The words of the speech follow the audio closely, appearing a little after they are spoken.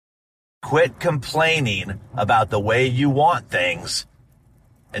Quit complaining about the way you want things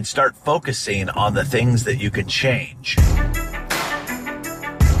and start focusing on the things that you can change.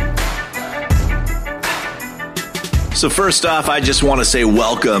 So first off, I just want to say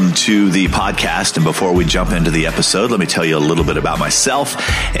welcome to the podcast. And before we jump into the episode, let me tell you a little bit about myself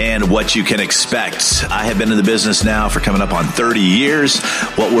and what you can expect. I have been in the business now for coming up on 30 years.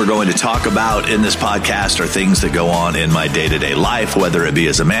 What we're going to talk about in this podcast are things that go on in my day-to-day life, whether it be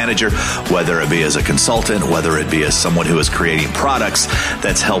as a manager, whether it be as a consultant, whether it be as someone who is creating products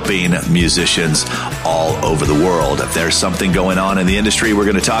that's helping musicians all over the world. If there's something going on in the industry, we're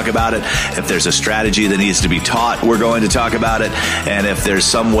going to talk about it. If there's a strategy that needs to be taught, we're going to talk about it. And if there's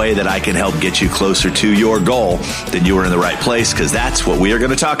some way that I can help get you closer to your goal, then you are in the right place, because that's what we are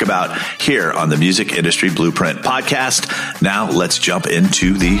going to talk about here on the Music Industry Blueprint podcast. Now let's jump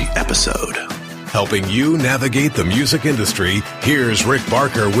into the episode. Helping you navigate the music industry, here's Rick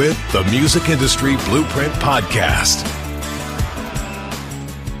Barker with the Music Industry Blueprint podcast.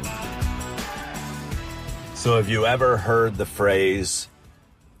 So have you ever heard the phrase,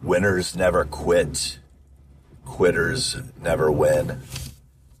 winners never quit, quitters never win?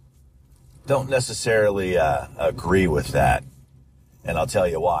 Don't necessarily agree with that. And I'll tell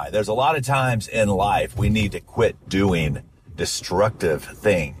you why. There's a lot of times in life we need to quit doing destructive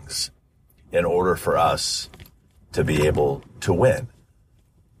things in order for us to be able to win.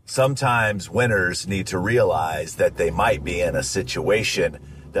 Sometimes winners need to realize that they might be in a situation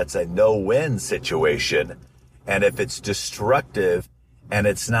that's a no-win situation. And if it's destructive and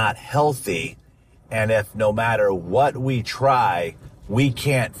it's not healthy, and if no matter what we try, we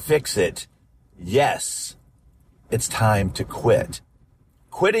can't fix it, yes, it's time to quit.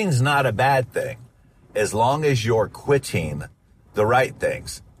 Quitting's not a bad thing, as long as you're quitting the right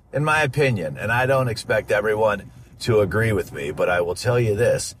things, in my opinion. And I don't expect everyone to agree with me, but I will tell you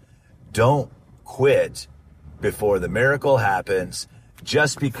this: don't quit before the miracle happens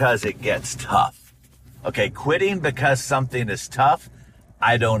just because it gets tough. Okay, quitting because something is tough,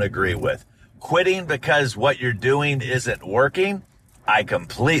 I don't agree with. Quitting because what you're doing isn't working, I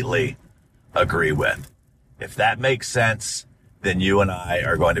completely agree with. If that makes sense, then you and I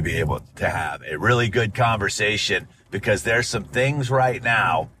are going to be able to have a really good conversation, because there's some things right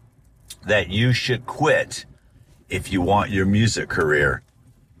now that you should quit if you want your music career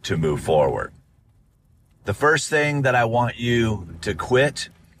to move forward. The first thing that I want you to quit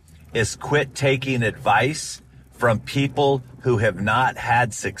is quit taking advice from people who have not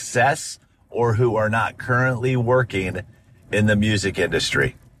had success or who are not currently working in the music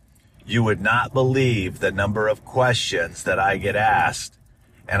industry. You would not believe the number of questions that I get asked.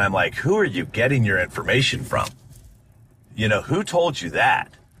 And I'm like, who are you getting your information from? You know, who told you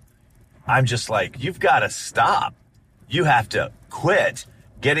that? I'm just like, you've got to stop. You have to quit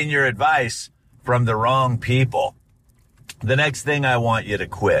getting your advice from the wrong people. The next thing I want you to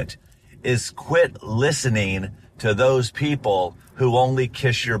quit is quit listening to those people who only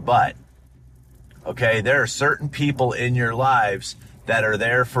kiss your butt. Okay, there are certain people in your lives that are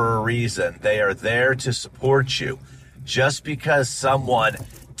there for a reason. They are there to support you. Just because someone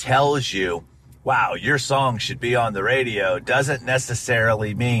tells you, wow, your song should be on the radio, doesn't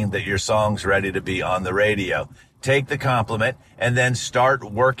necessarily mean that your song's ready to be on the radio. Take the compliment and then start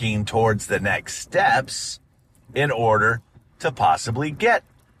working towards the next steps in order to possibly get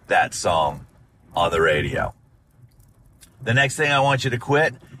that song on the radio. The next thing I want you to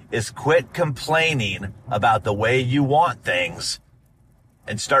quit is quit complaining about the way you want things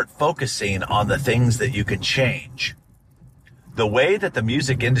and start focusing on the things that you can change. The way that the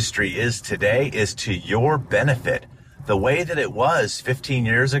music industry is today is to your benefit. The way that it was 15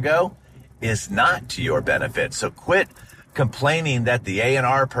 years ago is not to your benefit. So quit complaining that the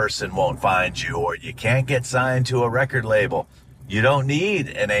A&R person won't find you, or you can't get signed to a record label. You don't need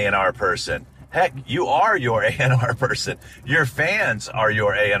an A&R person. Heck, you are your A&R person. Your fans are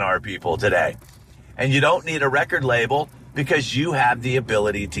your A&R people today. And you don't need a record label, because you have the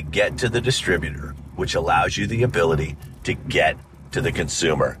ability to get to the distributor, which allows you the ability to get to the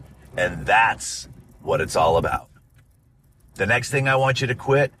consumer. And that's what it's all about. The next thing I want you to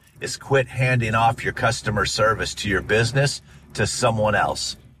quit is quit handing off your customer service to your business to someone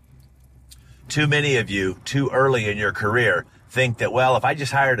else. Too many of you, too early in your career, think that, well, if I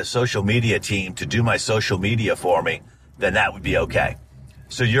just hired a social media team to do my social media for me, then that would be okay.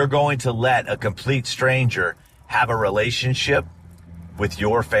 So you're going to let a complete stranger have a relationship with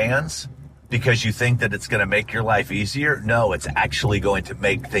your fans because you think that it's going to make your life easier? No, it's actually going to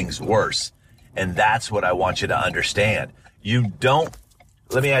make things worse. And that's what I want you to understand.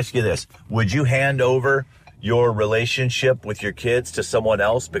 Let me ask you this. Would you hand over your relationship with your kids to someone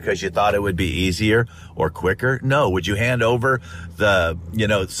else because you thought it would be easier or quicker? No. Would you hand over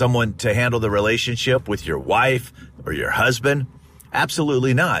someone to handle the relationship with your wife or your husband?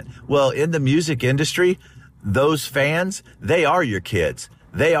 Absolutely not. Well, in the music industry, those fans, they are your kids.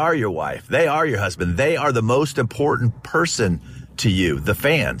 They are your wife. They are your husband. They are the most important person to you, the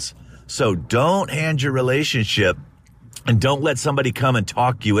fans. So don't hand your relationship, and don't let somebody come and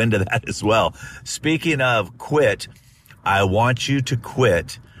talk you into that as well. Speaking of quit, I want you to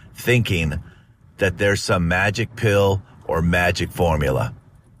quit thinking that there's some magic pill or magic formula.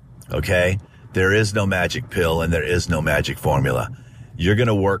 Okay? There is no magic pill and there is no magic formula. You're going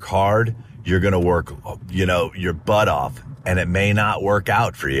to work hard. You're going to work, your butt off, and it may not work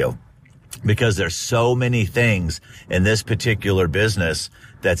out for you because there's so many things in this particular business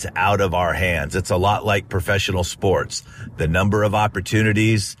that's out of our hands. It's a lot like professional sports. The number of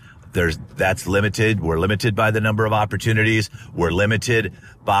opportunities, that's limited. We're limited by the number of opportunities. We're limited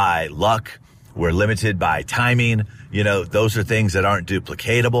by luck. We're limited by timing. Those are things that aren't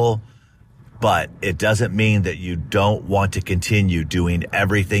duplicatable, but it doesn't mean that you don't want to continue doing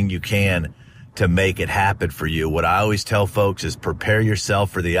everything you can to make it happen for you. What I always tell folks is prepare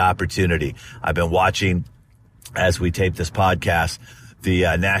yourself for the opportunity. I've been watching, as we tape this podcast, the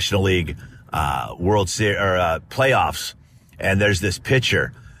National League World Series playoffs, and there's this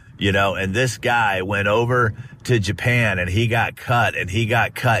pitcher, and this guy went over to Japan and he got cut and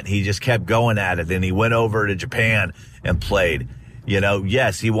he just kept going at it. Then he went over to Japan and played.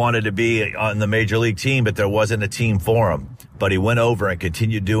 Yes, he wanted to be on the major league team, but there wasn't a team for him. But he went over and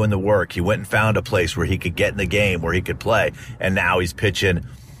continued doing the work. He went and found a place where he could get in the game, where he could play, and now he's pitching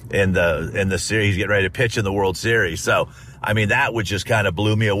in the series. He's getting ready to pitch in the World Series. So, that would just kind of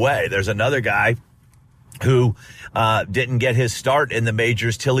blew me away. There's another guy who didn't get his start in the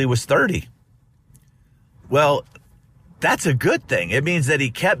majors till he was 30. Well, that's a good thing. It means that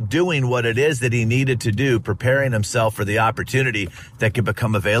he kept doing what it is that he needed to do, preparing himself for the opportunity that could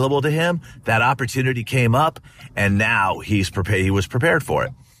become available to him. That opportunity came up, and now he was prepared for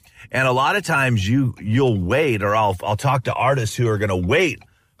it. And a lot of times you'll wait, or I'll talk to artists who are going to wait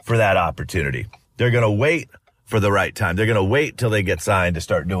for that opportunity. They're going to wait for the right time. They're going to wait till they get signed to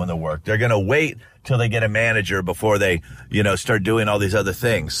start doing the work. They're going to wait till they get a manager before they, start doing all these other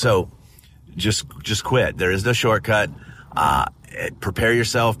things. So just quit. There is no shortcut. Prepare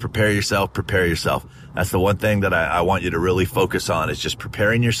yourself. That's the one thing that I want you to really focus on, is just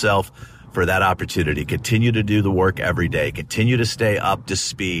preparing yourself for that opportunity. Continue to do the work every day. Continue to stay up to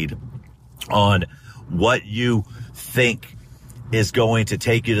speed on what you think is going to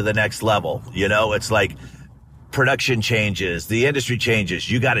take you to the next level. It's like production changes, the industry changes.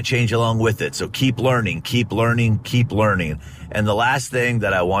 You got to change along with it. So keep learning. And the last thing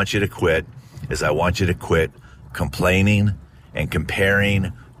that I want you to quit is I want you to quit complaining and comparing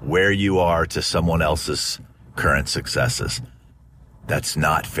where you are to someone else's current successes. That's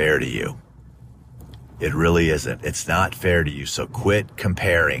not fair to you. It really isn't. It's not fair to you. So quit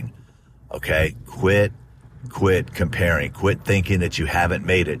comparing. Okay? Quit comparing. Quit thinking that you haven't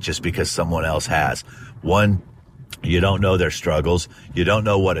made it just because someone else has. One, you don't know their struggles. You don't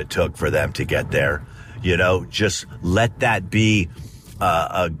know what it took for them to get there. Just let that be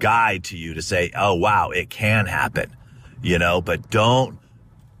a guide to you to say, oh, wow, it can happen, but don't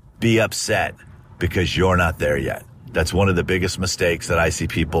be upset because you're not there yet. That's one of the biggest mistakes that I see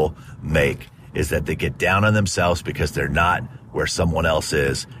people make, is that they get down on themselves because they're not where someone else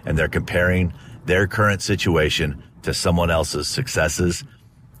is, and they're comparing their current situation to someone else's successes,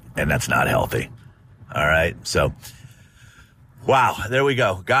 and that's not healthy. All right. So, wow, there we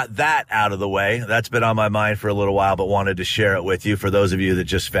go. Got that out of the way. That's been on my mind for a little while, but wanted to share it with you. For those of you that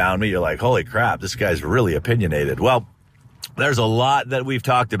just found me, you're like, holy crap, this guy's really opinionated. Well, there's a lot that we've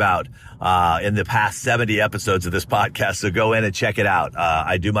talked about in the past 70 episodes of this podcast, so go in and check it out.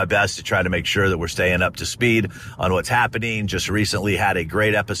 I do my best to try to make sure that we're staying up to speed on what's happening. Just recently had a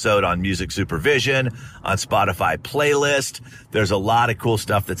great episode on music supervision on Spotify playlist. There's a lot of cool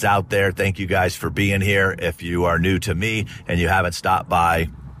stuff that's out there. Thank you guys for being here. If you are new to me and you haven't stopped by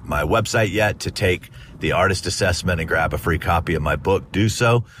my website yet to take the artist assessment and grab a free copy of my book, do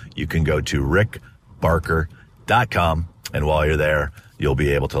so. You can go to rickbarker.com. And while you're there, you'll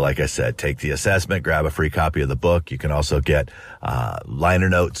be able to, like I said, take the assessment, grab a free copy of the book. You can also get liner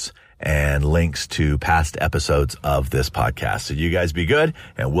notes and links to past episodes of this podcast. So you guys be good,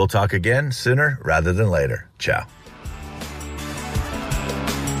 and we'll talk again sooner rather than later. Ciao.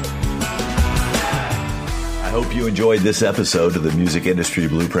 hope you enjoyed this episode of the Music Industry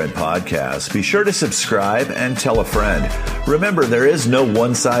Blueprint Podcast. Be sure to subscribe and tell a friend. Remember, there is no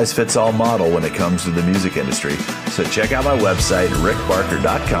one-size-fits-all model when it comes to the music industry. So check out my website,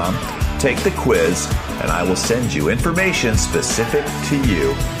 rickbarker.com, take the quiz, and I will send you information specific to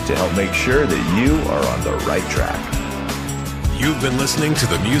you to help make sure that you are on the right track. You've been listening to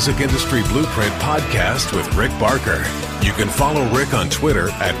the Music Industry Blueprint Podcast with Rick Barker. You can follow Rick on Twitter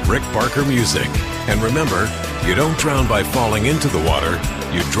at Rick Barker Music. And remember, you don't drown by falling into the water,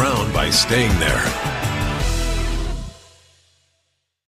 you drown by staying there.